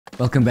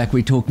Welcome back.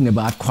 We're talking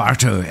about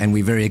Quarto, and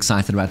we're very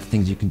excited about the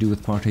things you can do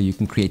with Quarto. You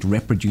can create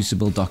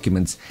reproducible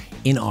documents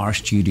in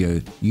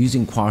RStudio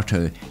using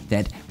Quarto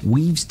that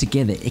weaves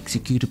together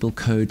executable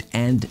code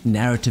and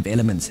narrative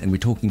elements. And we're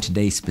talking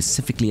today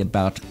specifically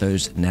about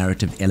those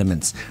narrative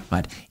elements,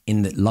 right?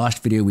 In the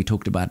last video, we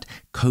talked about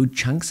code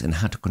chunks and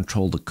how to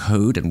control the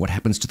code and what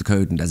happens to the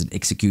code and does it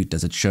execute,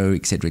 does it show,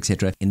 etc.,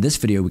 etc. In this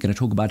video, we're going to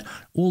talk about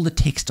all the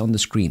text on the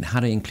screen, how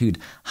to include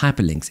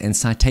hyperlinks and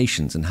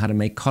citations and how to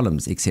make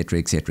columns, etc.,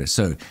 etc.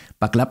 So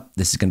buckle up.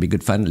 This is going to be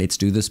good fun. Let's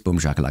do this. Boom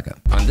shakalaka.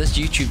 On this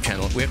YouTube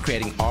channel, we're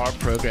creating R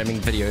programming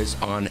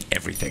videos on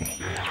everything.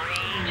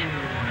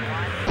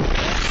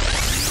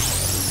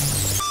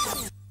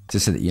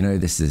 Just so that you know,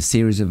 this is a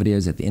series of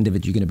videos. At the end of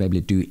it, you're going to be able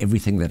to do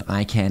everything that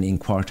I can in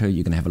Quarto.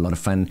 You're going to have a lot of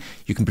fun.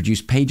 You can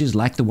produce pages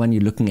like the one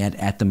you're looking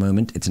at the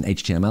moment. It's an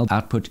HTML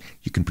output.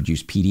 You can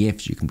produce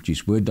PDFs. You can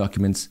produce Word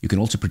documents. You can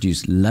also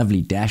produce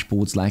lovely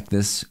dashboards like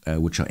this,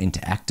 which are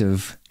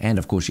interactive. And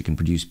of course, you can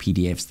produce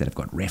PDFs that have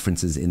got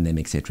references in them,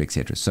 etc.,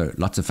 etc. So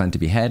lots of fun to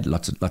be had,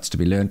 lots to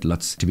be learned,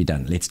 lots to be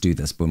done. Let's do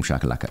this. Boom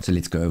shakalaka. So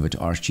let's go over to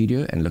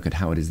RStudio and look at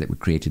how it is that we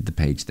created the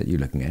page that you're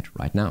looking at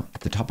right now.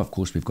 At the top, of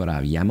course, we've got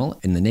our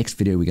YAML. In the next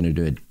video, we're going to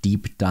do a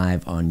deep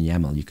dive on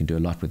YAML. You can do a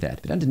lot with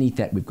that. But underneath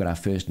that, we've got our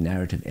first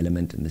narrative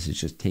element, and this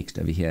is just text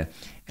over here.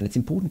 And it's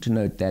important to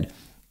note that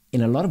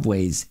in a lot of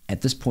ways,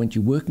 at this point,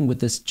 you're working with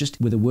this just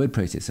with a word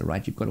processor,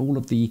 right? You've got all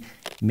of the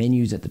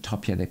menus at the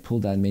top here. They're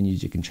pull-down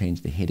menus. You can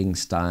change the heading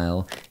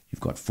style.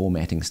 You've got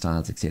formatting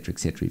styles, etc.,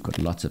 etc. You've got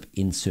lots of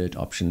insert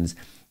options.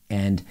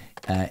 And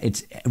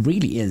it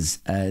really is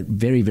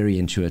very, very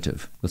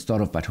intuitive. We'll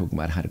start off by talking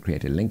about how to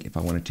create a link. If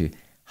I wanted to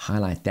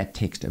highlight that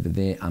text over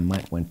there, I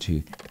might want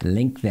to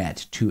link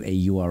that to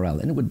a URL,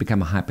 and it would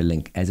become a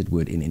hyperlink as it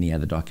would in any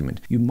other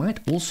document. You might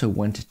also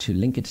want to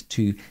link it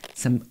to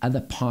some other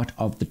part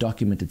of the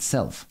document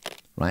itself,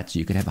 right? So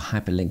you could have a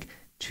hyperlink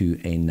to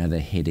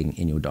another heading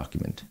in your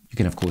document. You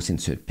can, of course,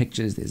 insert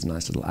pictures. There's a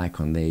nice little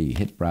icon there. You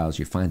hit browse,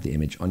 you find the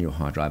image on your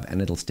hard drive, and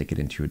it'll stick it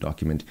into your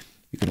document.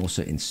 You can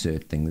also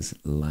insert things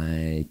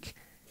like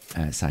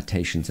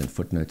citations and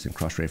footnotes and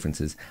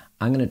cross-references.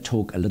 I'm going to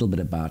talk a little bit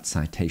about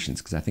citations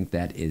because I think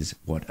that is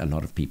what a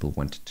lot of people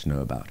want to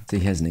know about. So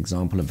here's an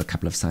example of a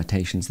couple of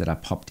citations that I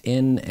popped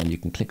in, and you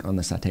can click on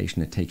the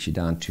citation. It takes you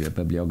down to a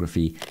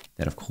bibliography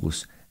that, of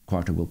course,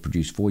 Quarto will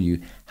produce for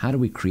you. How do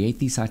we create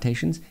these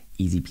citations?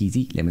 Easy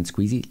peasy, lemon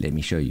squeezy. Let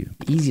me show you.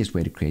 The easiest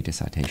way to create a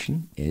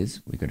citation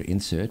is we go to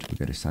Insert, we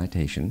go to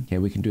Citation.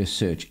 Here we can do a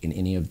search in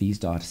any of these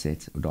data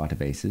sets or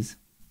databases.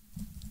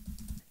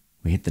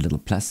 We hit the little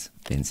plus,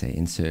 then say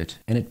insert,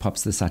 and it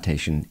pops the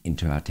citation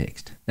into our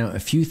text. Now, a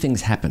few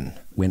things happen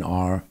when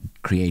R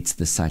creates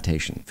this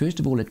citation. First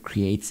of all, it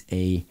creates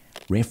a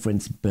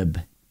reference bib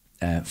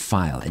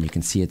file, and you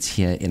can see it's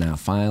here in our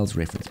files,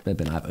 reference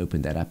bib, and I've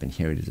opened that up, and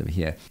here it is over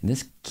here. And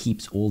this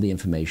keeps all the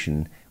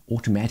information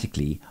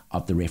automatically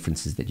of the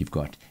references that you've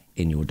got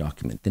in your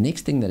document. The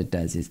next thing that it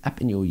does is up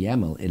in your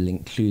YAML, it'll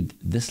include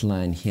this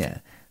line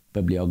here,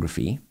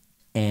 bibliography,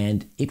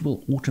 and it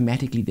will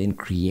automatically then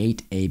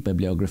create a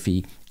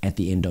bibliography at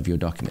the end of your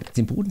document. It's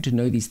important to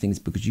know these things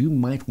because you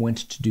might want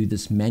to do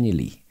this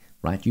manually,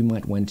 right? You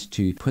might want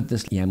to put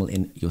this YAML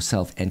in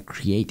yourself and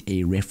create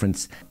a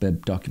reference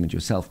bib document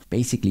yourself.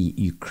 Basically,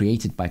 you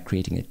create it by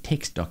creating a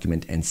text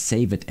document and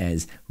save it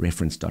as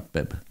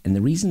reference.bib. And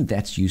the reason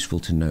that's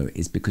useful to know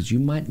is because you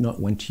might not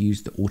want to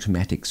use the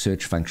automatic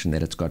search function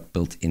that it's got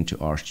built into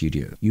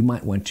RStudio. You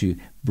might want to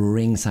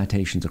bring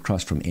citations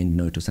across from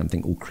EndNote or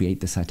something, or create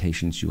the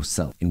citations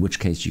yourself, in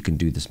which case you can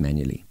do this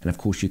manually. And of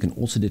course, you can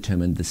also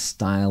determine the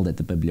style that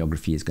the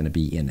bibliography is going to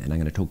be in. And I'm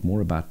going to talk more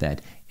about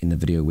that in the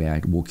video where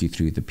I walk you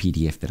through the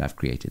PDF that I've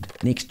created.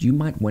 Next, you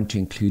might want to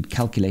include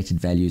calculated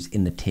values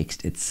in the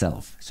text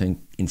itself. So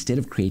instead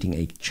of creating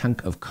a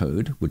chunk of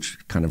code,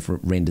 which kind of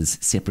renders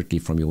separately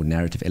from your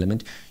narrative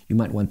element, you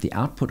might want the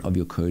output of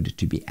your code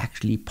to be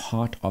actually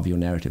part of your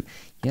narrative.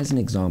 Here's an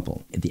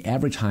example. The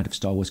average height of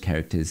Star Wars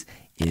characters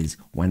is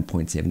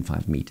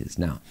 1.75 meters.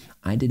 Now,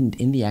 I didn't,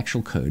 in the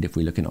actual code, if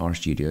we look in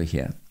RStudio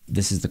here,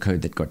 this is the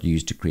code that got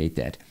used to create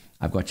that.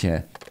 I've got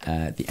here,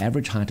 the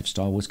average height of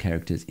Star Wars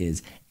characters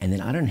is, and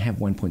then I don't have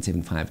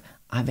 1.75.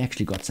 I've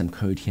actually got some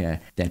code here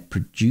that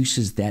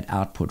produces that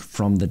output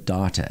from the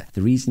data.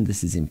 The reason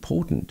this is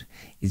important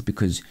is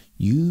because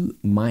you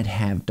might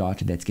have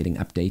data that's getting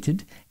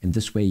updated, and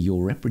this way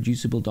your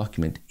reproducible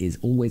document is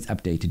always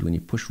updated. When you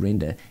push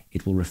render,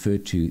 it will refer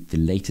to the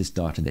latest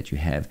data that you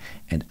have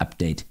and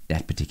update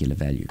that particular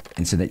value.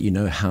 And so that you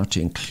know how to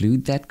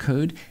include that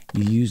code,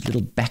 you use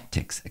little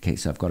backticks. Okay,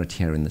 so I've got it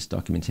here in this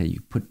document here.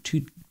 You put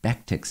 2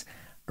 backticks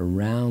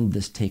around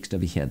this text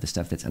over here, the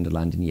stuff that's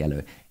underlined in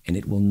yellow, and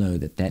it will know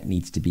that that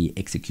needs to be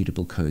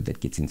executable code that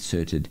gets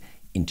inserted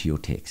into your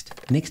text.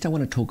 Next, I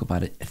want to talk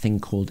about a thing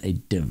called a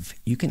div.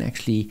 You can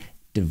actually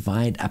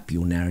divide up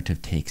your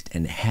narrative text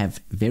and have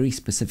very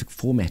specific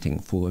formatting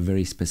for a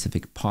very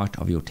specific part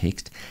of your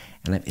text.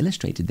 And I've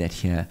illustrated that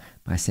here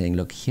by saying,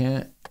 look,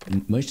 here,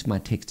 most of my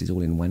text is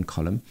all in 1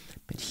 column,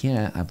 but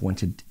here I've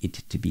wanted it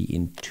to be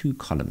in 2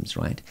 columns,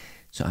 right?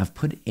 So I've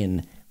put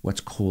in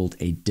what's called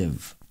a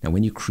div. Now,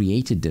 when you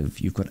create a div,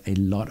 you've got a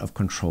lot of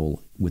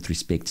control with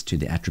respect to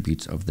the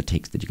attributes of the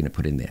text that you're going to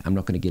put in there. I'm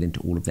not going to get into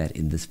all of that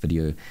in this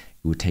video. It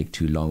would take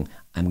too long.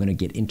 I'm going to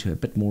get into a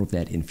bit more of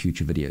that in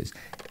future videos,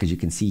 because you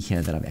can see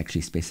here that I've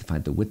actually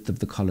specified the width of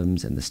the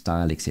columns and the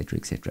style, etc.,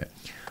 etc.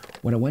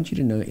 What I want you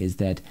to know is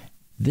that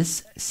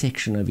this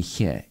section over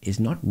here is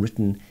not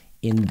written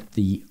in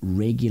the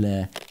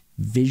regular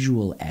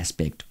visual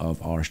aspect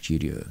of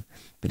RStudio,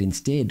 but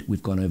instead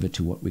we've gone over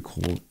to what we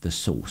call the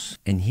source.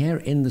 And here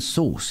in the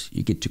source,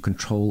 you get to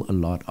control a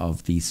lot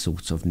of these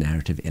sorts of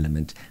narrative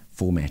element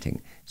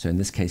formatting. So in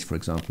this case, for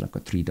example, I've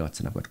got 3 dots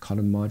and I've got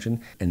column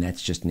margin, and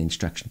that's just an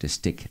instruction to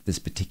stick this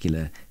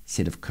particular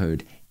set of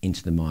code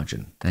into the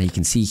margin. Now you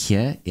can see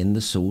here in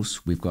the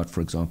source, we've got,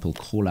 for example,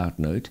 call out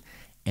note.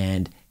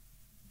 And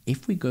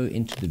if we go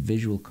into the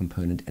visual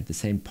component at the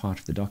same part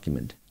of the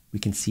document, we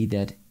can see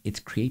that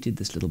it's created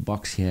this little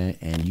box here,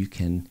 and you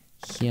can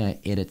here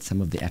edit some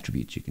of the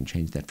attributes. You can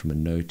change that from a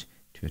note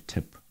to a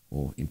tip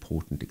or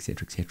important,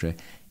 etc., etc.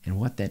 And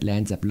what that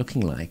lands up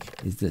looking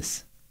like is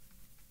this.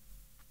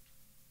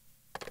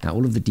 Now,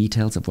 all of the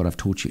details of what I've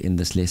taught you in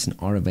this lesson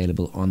are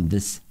available on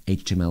this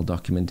HTML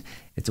document.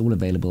 It's all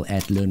available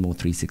at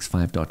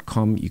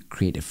learnmore365.com. You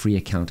create a free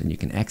account and you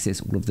can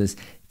access all of this.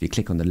 If you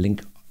click on the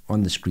link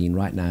on the screen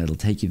right now, it'll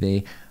take you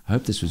there. I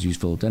hope this was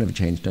useful. Don't ever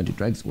change, don't do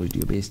drugs, always do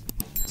your best.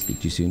 Speak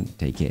to you soon.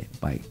 Take care.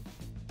 Bye.